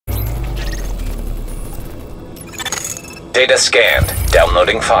Data scanned.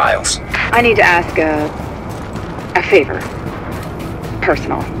 Downloading files. I need to ask a favor.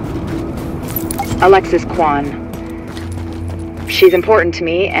 Personal. Alexis Kwan. She's important to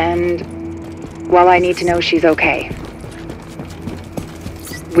me, and, well, I need to know she's okay.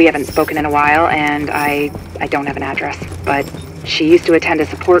 We haven't spoken in a while, and I don't have an address, but she used to attend a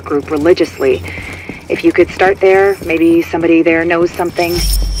support group religiously. If you could start there, maybe somebody there knows something.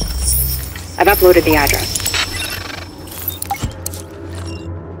 I've uploaded the address.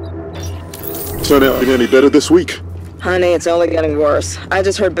 Turn out any better this week? Honey, it's only getting worse. I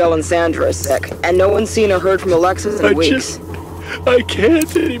just heard Bill and Sandra are sick, and no one's seen or heard from Alexis in weeks. I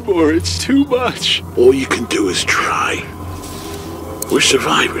can't anymore. It's too much. All you can do is try. We're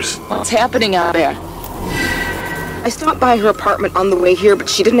survivors. What's happening out there? I stopped by her apartment on the way here, but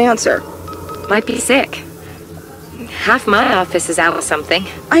she didn't answer. Might be sick. Half my office is out with something.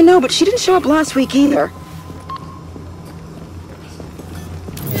 I know, but she didn't show up last week either.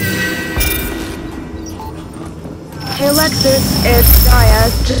 Hey Alexis, it's Gaia.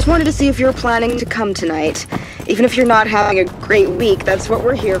 Just wanted to see if you're planning to come tonight. Even if you're not having a great week, that's what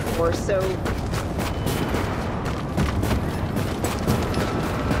we're here for, so...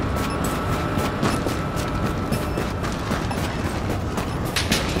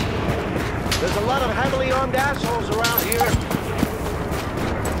 There's a lot of heavily armed assholes around here.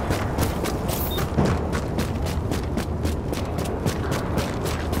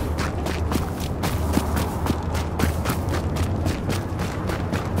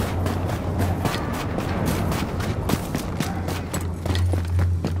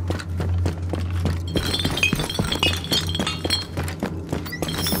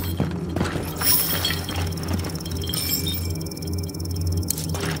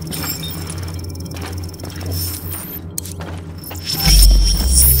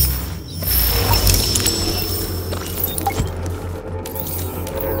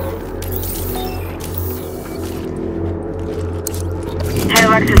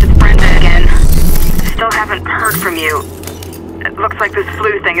 Alexis, it's Brenda again. Still haven't heard from you. It looks like this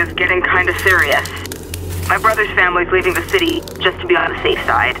flu thing is getting kinda serious. My brother's family's leaving the city just to be on the safe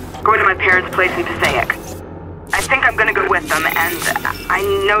side. Going to my parents' place in Passaic. I think I'm gonna go with them, and I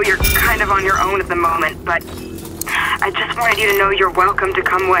know you're kind of on your own at the moment, but I just wanted you to know you're welcome to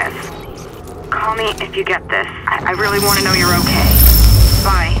come with. Call me if you get this. I really want to know you're okay.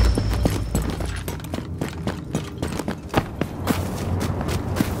 Bye.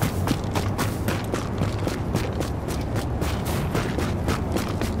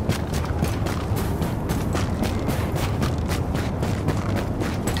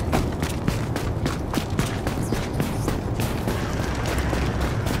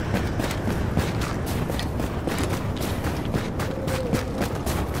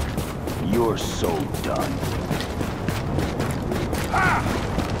 You're so done. Ah!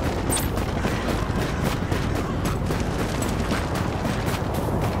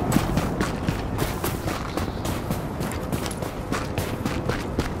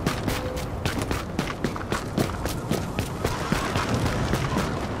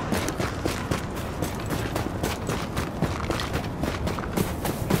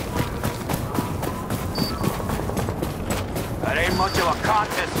 That ain't much of a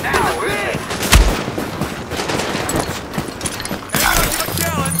contest now, is it?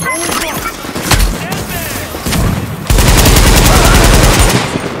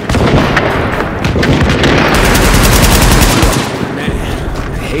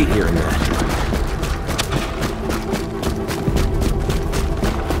 I hate hearing that.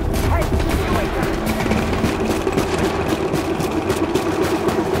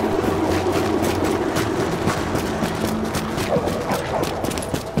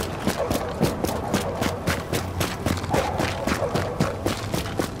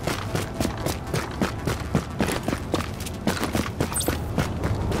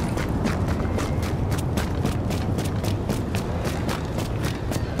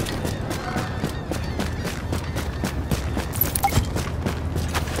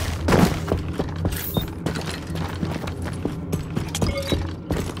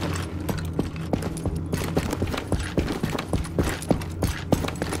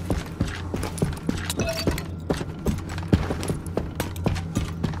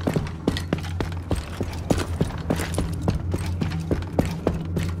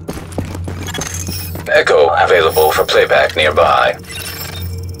 Echo available for playback nearby.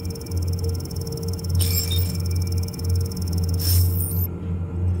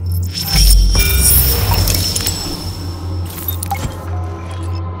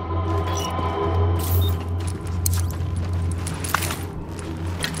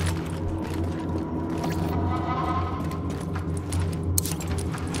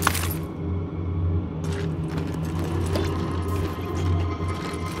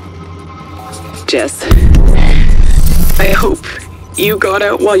 Jess. I hope you got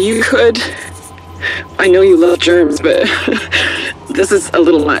out while you could. I know you love germs, but this is a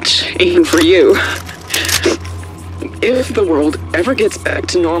little much, even for you. If the world ever gets back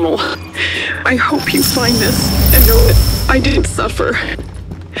to normal, I hope you find this and know that I didn't suffer.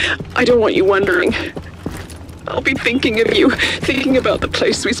 I don't want you wondering. I'll be thinking of you, thinking about the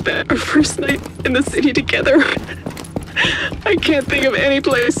place we spent our first night in the city together. I can't think of any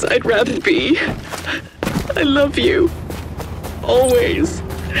place I'd rather be. I love you. Always.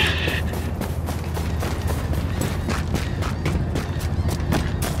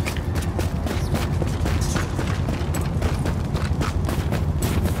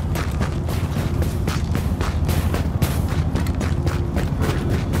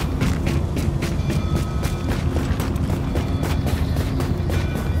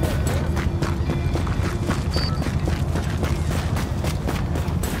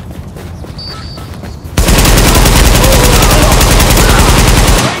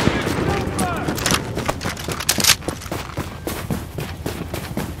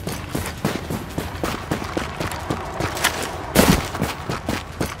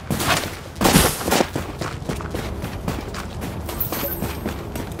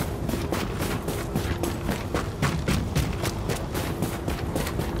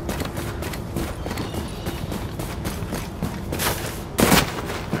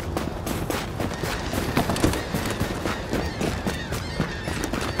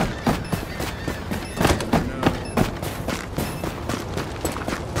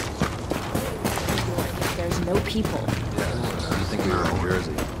 People. I think you're in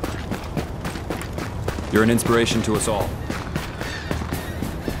Jersey. You're an inspiration to us all.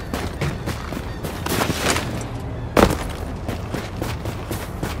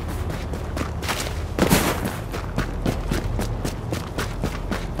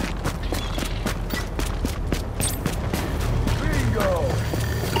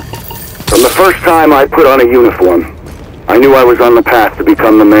 From the first time I put on a uniform, I knew I was on the path to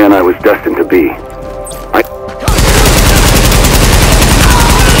become the man I was destined to be.